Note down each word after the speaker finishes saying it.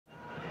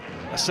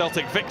A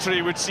Celtic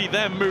victory would see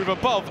them move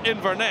above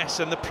Inverness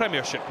in the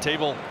Premiership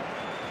table.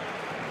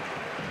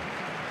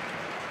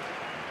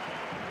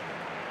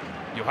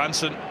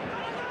 Johansson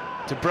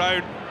to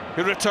Brown,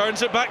 who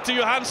returns it back to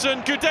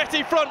Johansson.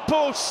 Guidetti front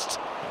post.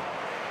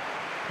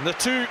 And the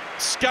two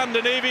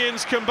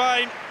Scandinavians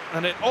combine,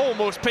 and it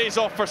almost pays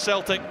off for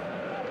Celtic.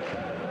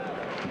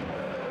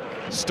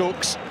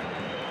 Stokes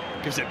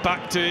gives it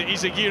back to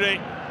Izagirre.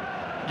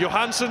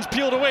 Johansson's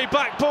peeled away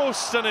back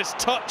post, and his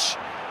touch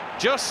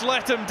just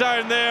let him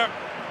down there.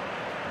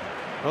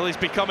 Well, he's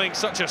becoming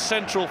such a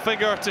central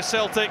figure to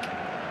Celtic.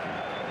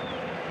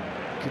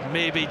 Could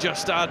maybe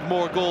just add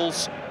more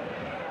goals.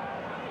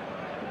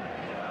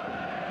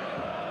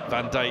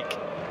 Van Dijk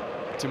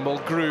to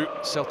Mulgrew.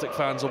 Celtic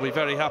fans will be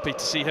very happy to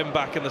see him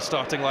back in the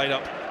starting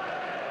lineup.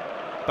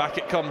 Back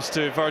it comes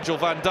to Virgil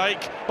van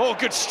Dijk. Oh,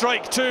 good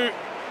strike too.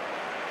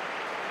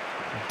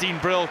 Dean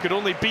Brill could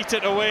only beat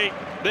it away.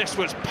 This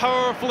was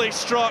powerfully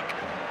struck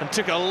and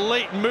took a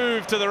late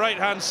move to the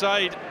right-hand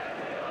side.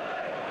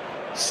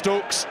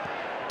 Stokes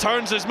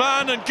turns his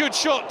man, and good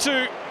shot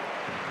too.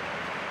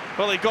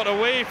 Well, he got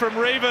away from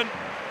Raven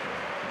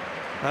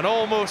and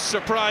almost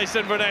surprised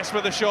Inverness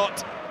with a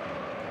shot.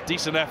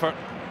 Decent effort.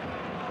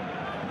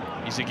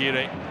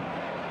 Izagirre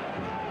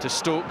to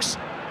Stokes.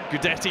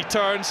 Guidetti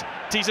turns,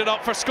 tees it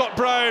up for Scott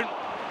Brown.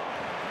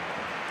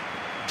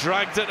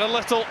 Dragged it a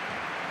little,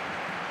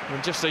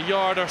 and just a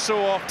yard or so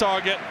off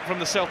target from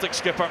the Celtic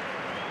skipper.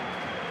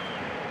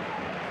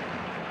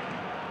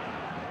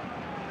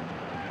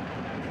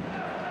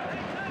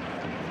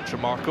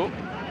 Tremarco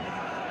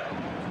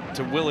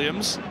to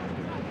Williams.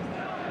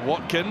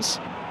 Watkins,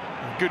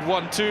 good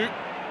 1-2.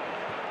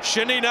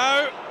 Shinnie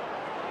now.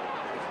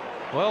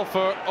 Well,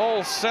 for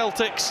all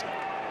Celtic's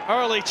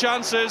early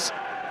chances,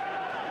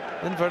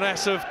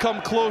 Inverness have come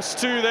close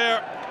to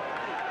there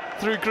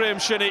through Graham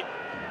Shinnie.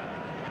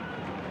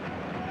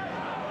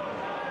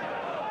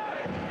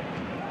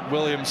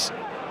 Williams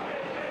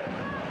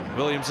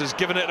has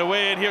given it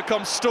away, and here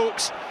comes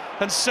Stokes,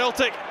 and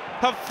Celtic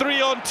have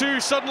 3-on-2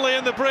 suddenly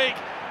in the break.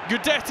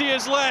 Guidetti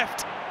is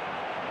left.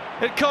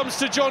 It comes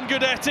to John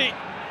Guidetti,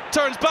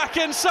 turns back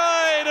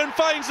inside and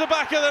finds the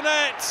back of the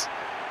net.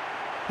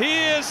 He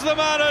is the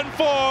man in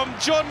form.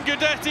 John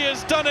Guidetti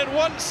has done it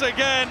once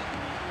again.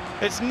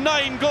 It's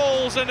 9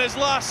 goals in his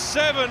last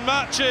 7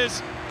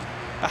 matches.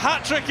 A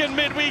hat-trick in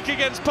midweek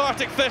against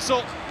Partick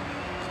Thistle.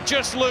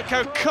 Just look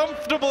how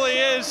comfortable he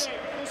is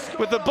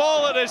with the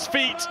ball at his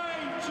feet.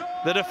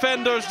 The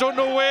defenders don't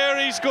know where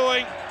he's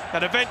going,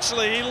 and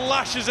eventually he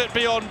lashes it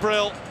beyond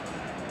Brill.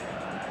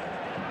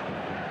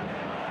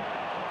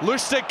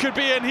 Lustig could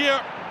be in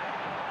here,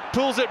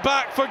 pulls it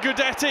back for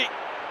Guidetti.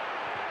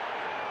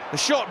 The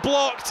shot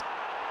blocked,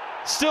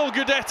 still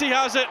Guidetti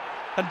has it,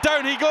 and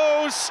down he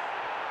goes.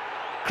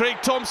 Craig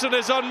Thompson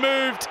is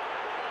unmoved.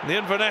 The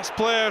Inverness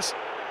players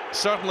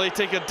certainly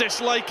take a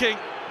disliking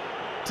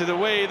to the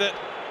way that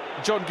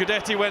John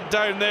Guidetti went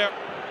down there.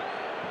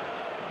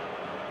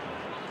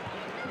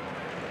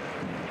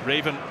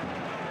 Raven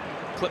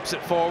clips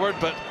it forward,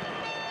 but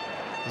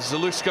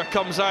Zaluska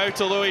comes out,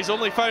 although he's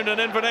only found an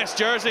Inverness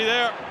jersey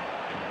there.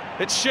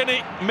 It's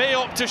Shinnie, may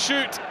opt to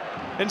shoot.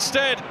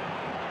 Instead,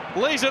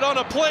 lays it on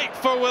a plate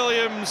for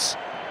Williams,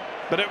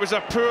 but it was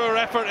a poor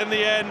effort in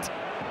the end.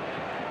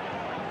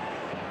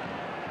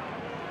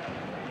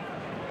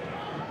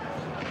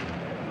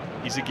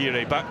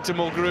 Izagirre back to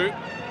Mulgrew.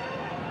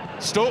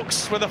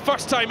 Stokes with a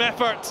first-time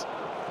effort,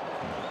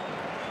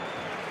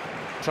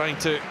 trying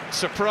to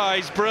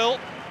surprise Brill.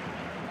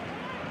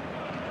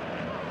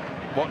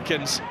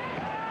 Watkins,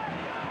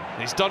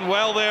 he's done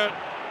well there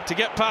to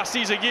get past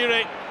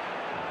Izagirre,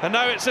 and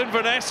now it's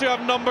Inverness who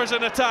have numbers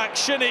in attack.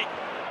 Shinnie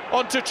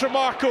onto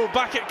Tremarco,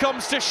 back it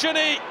comes to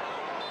Shinnie,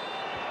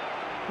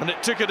 and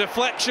it took a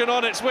deflection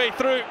on its way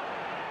through.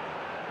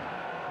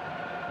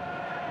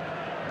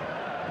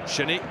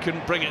 Shinnie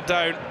couldn't bring it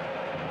down.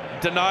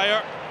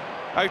 Denier,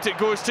 out it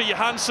goes to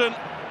Johansson,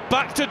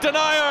 back to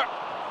Denier,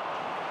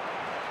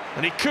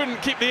 and he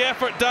couldn't keep the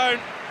effort down.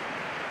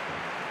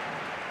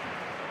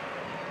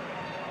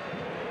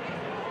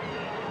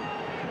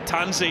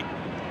 Tansey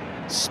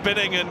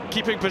spinning and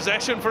keeping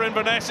possession for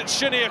Inverness. It's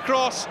Shinnie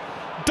across,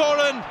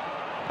 Doran,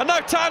 and now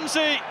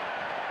Tansey.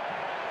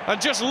 And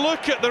just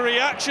look at the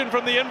reaction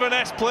from the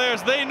Inverness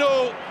players. They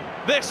know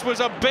this was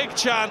a big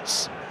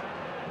chance.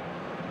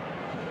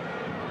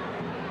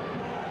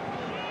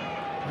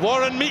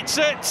 Warren meets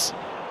it,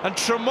 and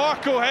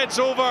Tremarco heads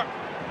over,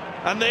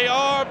 and they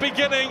are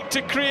beginning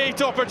to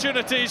create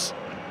opportunities.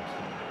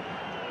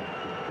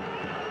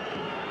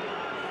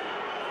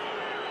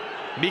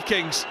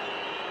 Meekings.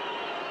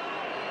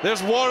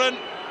 There's Warren.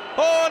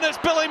 Oh, and it's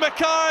Billy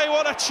Mackay.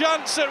 What a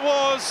chance it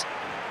was.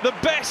 The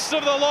best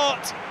of the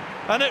lot.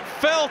 And it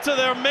fell to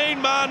their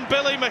main man,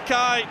 Billy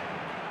Mackay.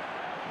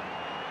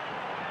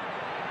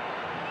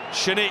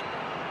 Shinnie.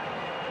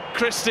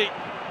 Christie.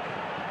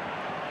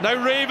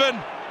 Now Raven.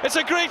 It's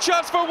a great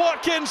chance for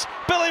Watkins.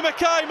 Billy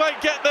Mackay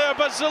might get there,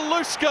 but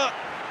Zaluska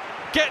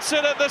gets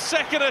it at the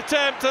second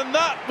attempt, and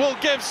that will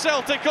give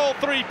Celtic all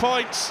 3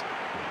 points.